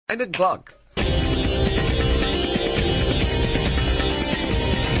and a clock.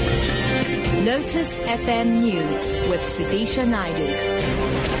 Lotus FM News with Sudisha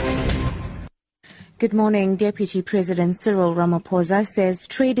Naidu. Good morning. Deputy President Cyril Ramaphosa says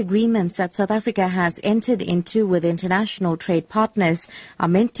trade agreements that South Africa has entered into with international trade partners are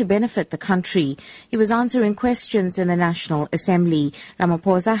meant to benefit the country. He was answering questions in the National Assembly.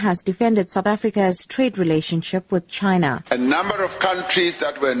 Ramaphosa has defended South Africa's trade relationship with China. A number of countries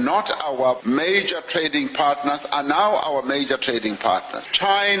that were not our major trading partners are now our major trading partners.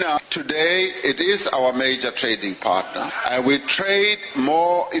 China today, it is our major trading partner, and we trade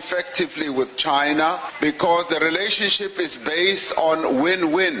more effectively with China because the relationship is based on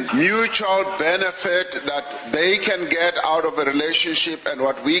win-win, mutual benefit that they can get out of a relationship and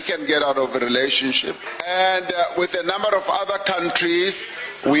what we can get out of a relationship. And with a number of other countries,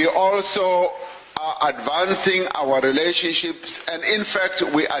 we also are advancing our relationships, and in fact,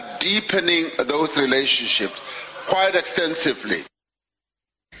 we are deepening those relationships quite extensively.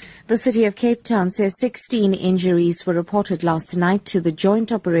 The city of Cape Town says 16 injuries were reported last night to the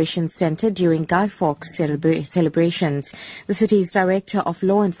Joint Operations Centre during Guy Fawkes celebrations. The city's Director of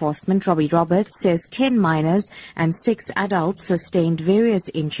Law Enforcement, Robbie Roberts, says 10 minors and 6 adults sustained various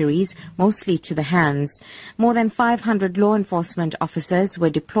injuries, mostly to the hands. More than 500 law enforcement officers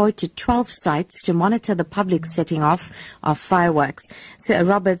were deployed to 12 sites to monitor the public setting off of fireworks.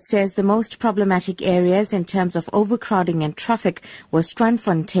 Roberts says the most problematic areas in terms of overcrowding and traffic were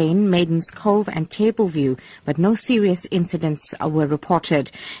Strandfontein, Maidens Cove and Tableview, but no serious incidents were reported.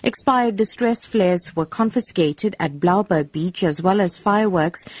 Expired distress flares were confiscated at Blauber Beach, as well as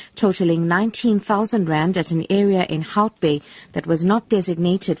fireworks totaling 19,000 rand at an area in Hout Bay that was not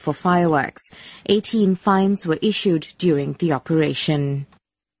designated for fireworks. 18 fines were issued during the operation.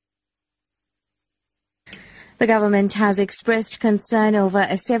 The government has expressed concern over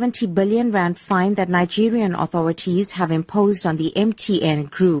a 70 billion rand fine that Nigerian authorities have imposed on the MTN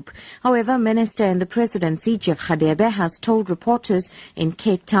Group. However, Minister in the Presidency, Jeff Khadebe, has told reporters in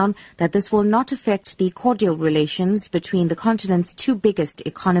Cape Town that this will not affect the cordial relations between the continent's two biggest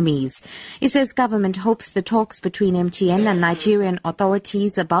economies. He says government hopes the talks between MTN and Nigerian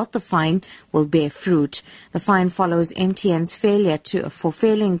authorities about the fine will bear fruit. The fine follows MTN's failing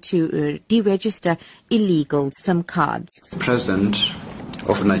to deregister illegal SIM cards. The President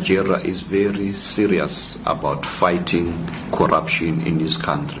of Nigeria is very serious about fighting corruption in his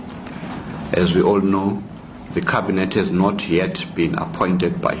country. As we all know, the cabinet has not yet been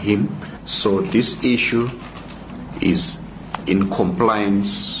appointed by him, so this issue is in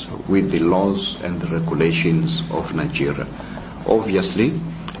compliance with the laws and the regulations of Nigeria. Obviously,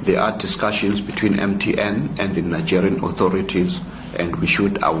 there are discussions between MTN and the Nigerian authorities, and we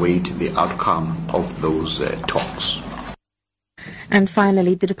should await the outcome of those talks. And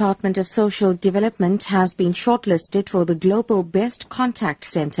finally, the Department of Social Development has been shortlisted for the Global Best Contact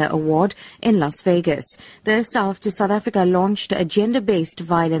Center Award in Las Vegas. This after South Africa launched a gender-based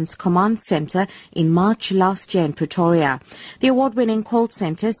violence command center in March last year in Pretoria. The award-winning call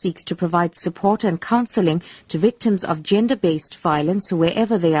center seeks to provide support and counseling to victims of gender-based violence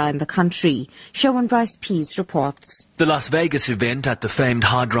wherever they are in the country. Shawan Bryce Pease reports. The Las Vegas event at the famed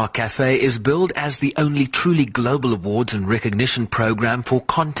Hard Rock Cafe is billed as the only truly global awards and recognition program for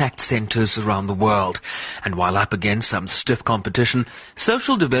contact centers around the world. And while up against some stiff competition,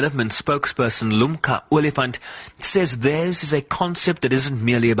 social development spokesperson Lumka Olifant says theirs is a concept that isn't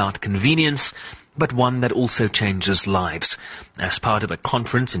merely about convenience, but one that also changes lives. As part of a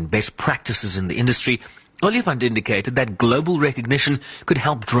conference in best practices in the industry, Olifant indicated that global recognition could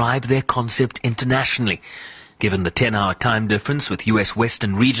help drive their concept internationally. Given the 10-hour time difference with US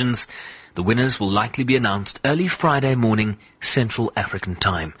Western regions, the winners will likely be announced early Friday morning, Central African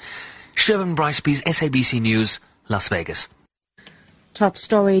time. Shawan Bryce Pease, SABC News, Las Vegas. Top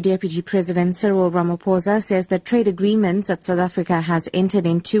story. Deputy President Cyril Ramaphosa says that trade agreements that South Africa has entered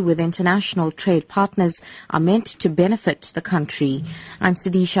into with international trade partners are meant to benefit the country. I'm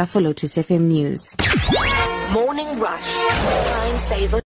Sudisha for Lotus FM News. Morning Rush. Time saver.